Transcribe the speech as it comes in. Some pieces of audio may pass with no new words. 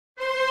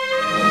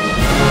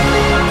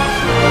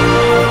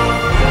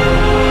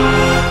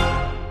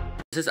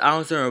This is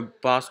Alexander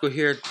Bosco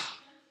here.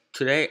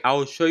 Today I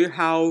will show you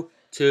how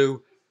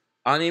to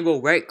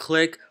enable right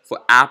click for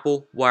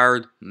Apple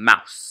wired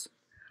mouse.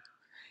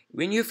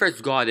 When you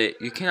first got it,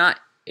 you cannot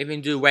even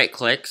do right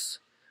clicks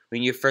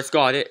when you first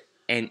got it,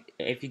 and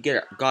if you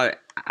got it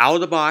out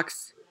of the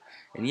box,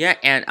 and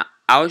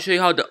I will show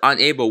you how to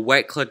enable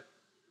right click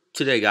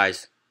today,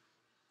 guys.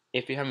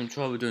 If you're having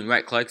trouble doing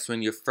right clicks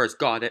when you first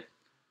got it,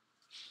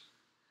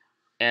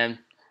 and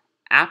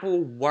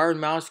Apple wired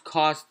mouse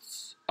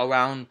costs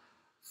around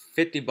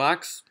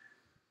 $50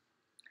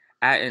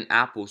 at an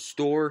Apple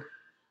store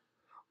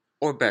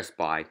or Best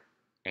Buy.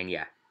 And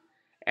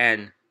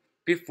and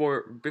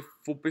before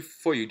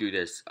you do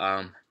this,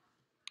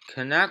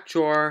 connect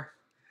your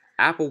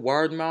Apple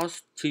wired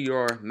mouse to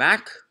your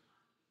Mac.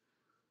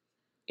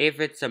 If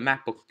it's a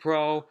MacBook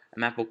Pro, a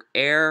MacBook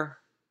Air,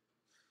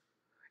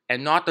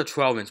 and not the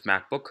 12-inch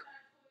MacBook,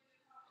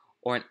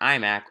 or an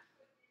iMac,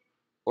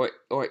 or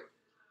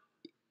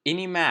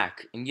any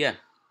Mac. And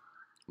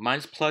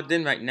mine's plugged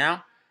in right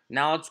now.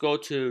 Now let's go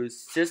to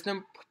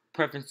System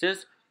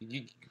Preferences.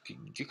 You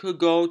could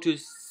go to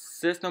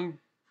System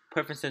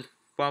Preferences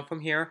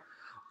from here,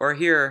 or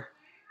here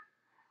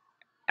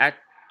at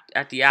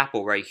the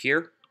Apple right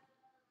here.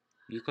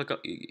 You click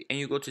up and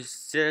you go to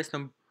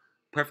System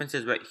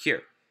Preferences right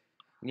here.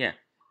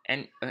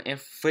 And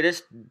for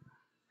this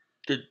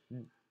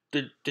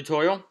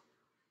tutorial,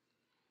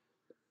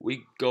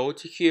 we go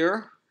to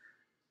here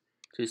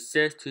to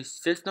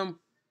System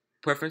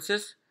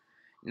Preferences.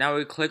 Now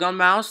we click on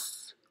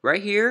mouse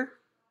right here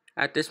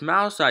at this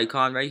mouse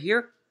icon right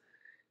here.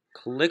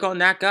 Click on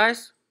that,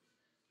 guys.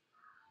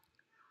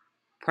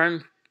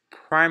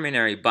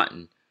 Primary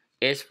button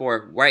is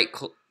for right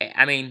click.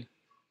 I mean,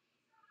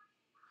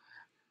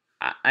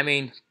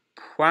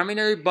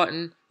 primary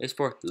button is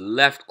for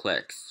left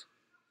clicks.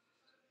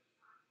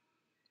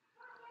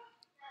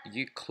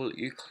 You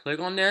click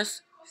on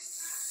this.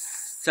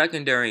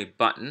 Secondary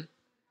button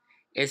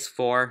is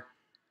for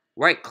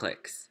right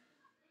clicks.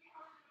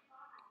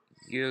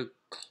 You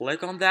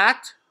click on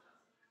that,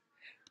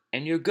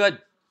 and you're good.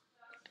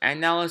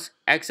 And now let's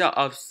exit out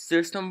of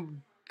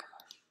System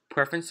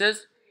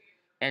Preferences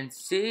and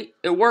see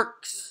it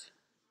works.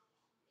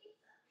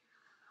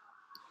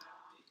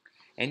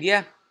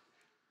 And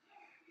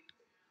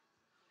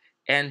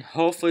and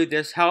hopefully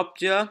this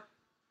helped you.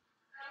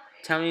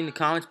 Tell me in the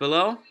comments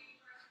below.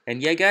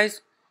 And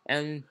guys,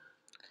 and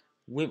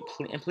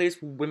please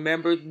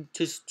remember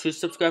to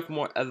subscribe for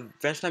more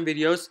Adventure Time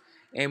videos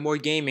and more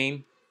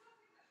gaming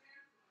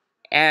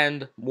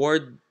and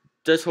more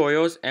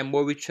tutorials and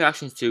more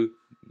retractions to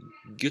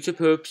YouTube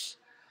Hoops.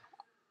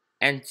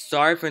 And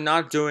sorry for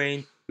not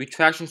doing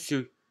retractions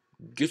to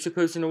YouTube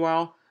Hoops in a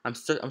while. I'm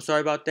sorry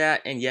about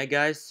that. And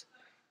guys,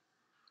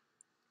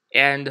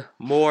 and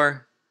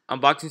more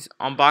unboxings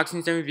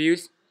and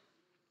reviews.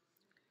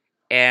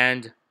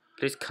 And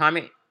please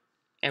comment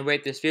and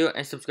rate this video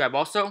and subscribe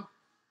also.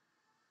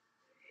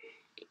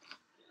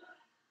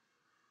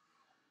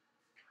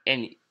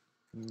 And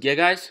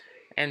guys,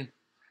 and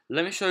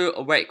let me show you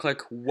a right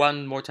click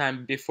one more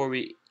time before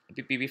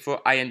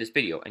I end this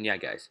video. And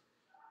guys,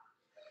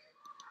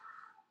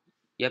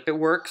 yep, it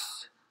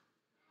works.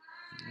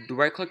 The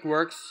right click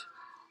works.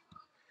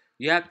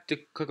 You have to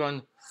click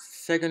on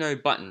secondary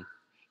button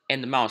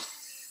in the mouse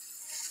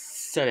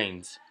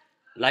settings,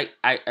 like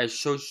I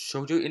showed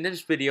you in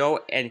this video.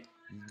 And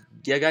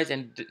guys,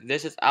 and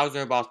this is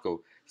Alexander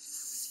Bosco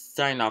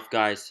signing off,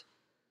 guys.